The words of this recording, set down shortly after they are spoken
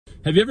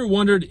Have you ever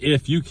wondered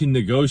if you can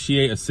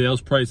negotiate a sales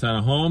price on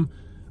a home?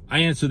 I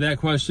answer that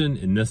question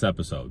in this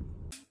episode.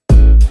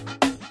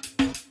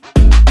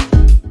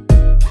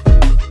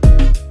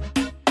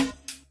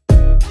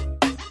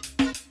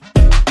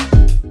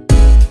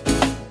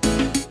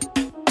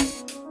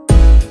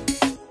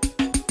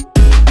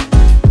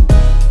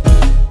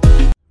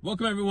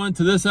 Welcome everyone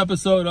to this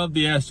episode of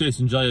the Ask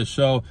Jason Gelios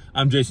Show.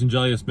 I'm Jason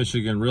Gelios,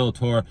 Michigan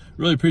Realtor.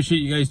 Really appreciate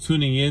you guys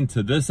tuning in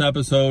to this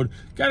episode.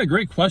 Got a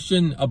great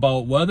question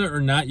about whether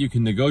or not you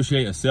can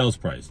negotiate a sales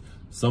price.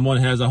 Someone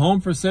has a home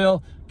for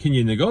sale. Can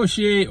you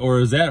negotiate, or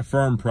is that a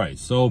firm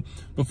price? So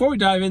before we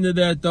dive into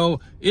that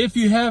though, if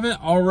you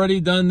haven't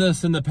already done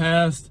this in the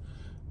past,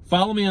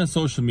 follow me on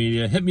social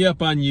media, hit me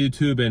up on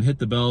YouTube, and hit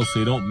the bell so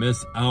you don't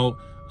miss out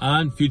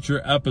on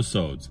future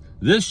episodes.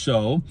 This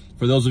show,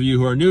 for those of you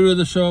who are new to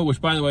the show, which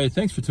by the way,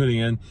 thanks for tuning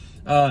in.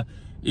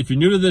 If you're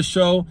new to this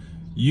show,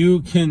 you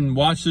can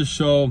watch this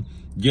show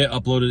get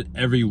uploaded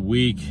every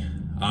week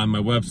on my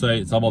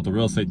website. It's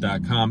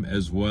allabouttherealestate.com,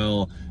 as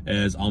well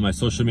as all my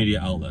social media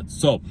outlets.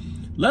 So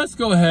let's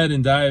go ahead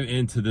and dive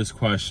into this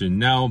question.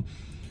 Now,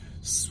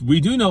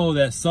 we do know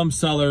that some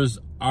sellers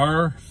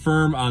are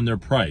firm on their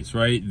price,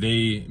 right?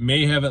 They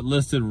may have it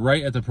listed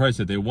right at the price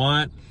that they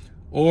want,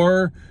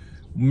 or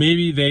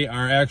maybe they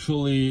are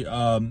actually,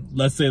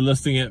 let's say,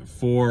 listing it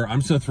for, I'm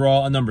just gonna throw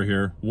out a number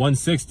here,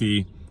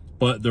 160,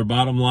 but their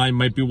bottom line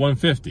might be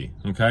 150,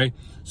 okay?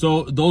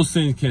 So those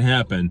things can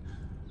happen.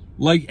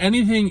 Like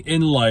anything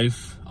in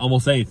life,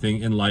 almost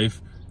anything in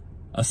life,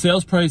 a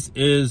sales price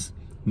is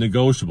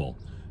negotiable.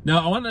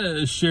 Now, I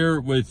wanna share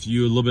with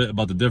you a little bit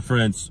about the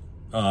difference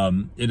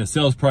in a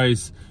sales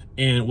price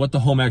and what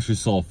the home actually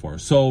sold for.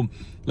 So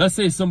let's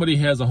say somebody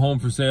has a home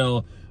for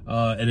sale,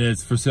 and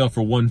it's for sale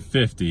for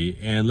 150,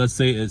 and let's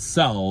say it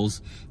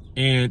sells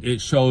and it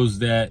shows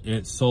that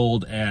it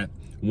sold at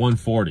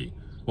 140.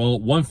 Well,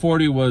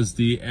 140 was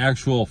the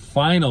actual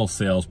final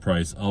sales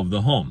price of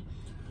the home.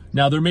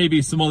 Now, there may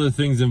be some other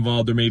things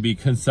involved. There may be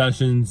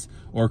concessions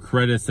or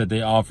credits that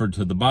they offered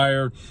to the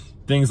buyer,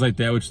 things like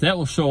that, which that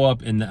will show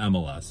up in the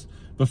MLS.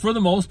 But for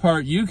the most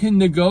part, you can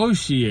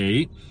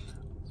negotiate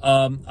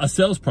a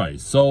sales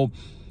price. So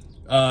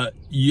I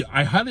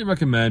highly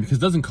recommend, because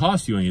it doesn't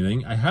cost you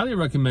anything, I highly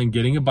recommend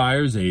getting a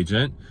buyer's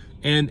agent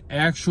and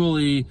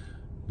actually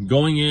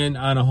going in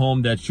on a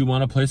home that you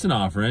want to place an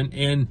offer in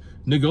and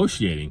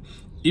negotiating.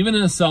 Even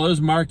in a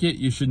seller's market,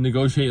 you should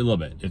negotiate a little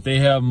bit. If they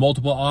have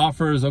multiple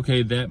offers,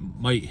 okay, that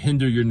might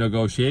hinder your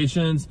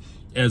negotiations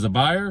as a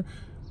buyer,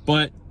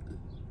 but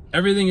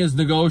everything is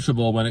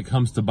negotiable when it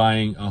comes to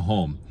buying a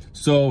home.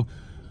 So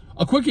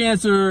a quick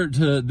answer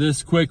to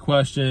this quick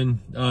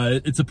question,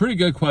 it's a pretty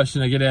good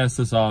question. I get asked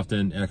this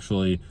often,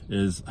 actually,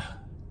 is,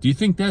 do you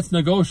think that's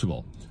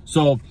negotiable?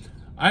 So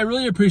I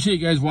really appreciate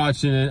you guys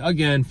watching it.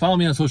 Again, follow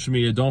me on social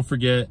media. Don't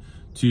forget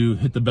to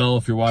hit the bell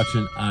if you're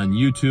watching on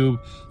YouTube,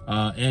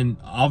 and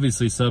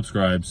obviously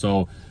subscribe.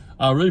 So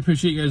I really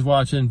appreciate you guys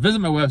watching. Visit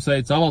my website.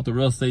 It's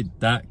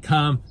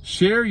allabouttherealestate.com.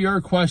 Share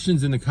your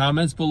questions in the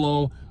comments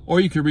below,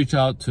 or you can reach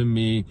out to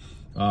me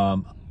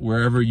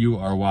wherever you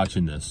are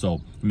watching this.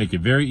 So make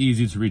it very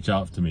easy to reach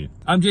out to me.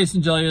 I'm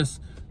Jason Gelios,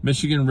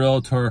 Michigan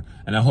Realtor,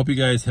 and I hope you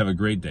guys have a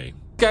great day.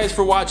 Guys,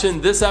 for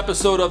watching this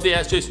episode of the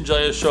Ask Jason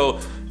Gelios Show.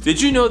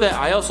 Did you know that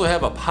I also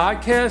have a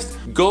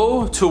podcast?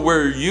 Go to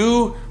where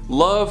you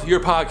love your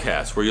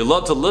podcasts, where you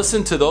love to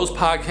listen to those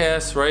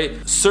podcasts,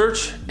 right?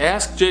 Search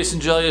Ask Jason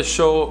Gelios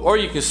Show, or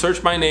you can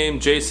search my name,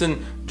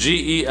 Jason,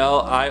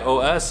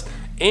 Gelios,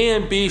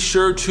 and be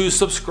sure to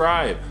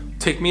subscribe.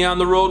 Take me on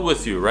the road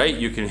with you, right?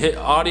 You can hit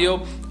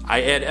audio.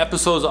 I add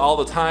episodes all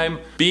the time.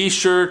 Be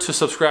sure to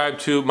subscribe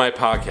to my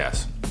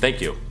podcast. Thank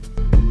you.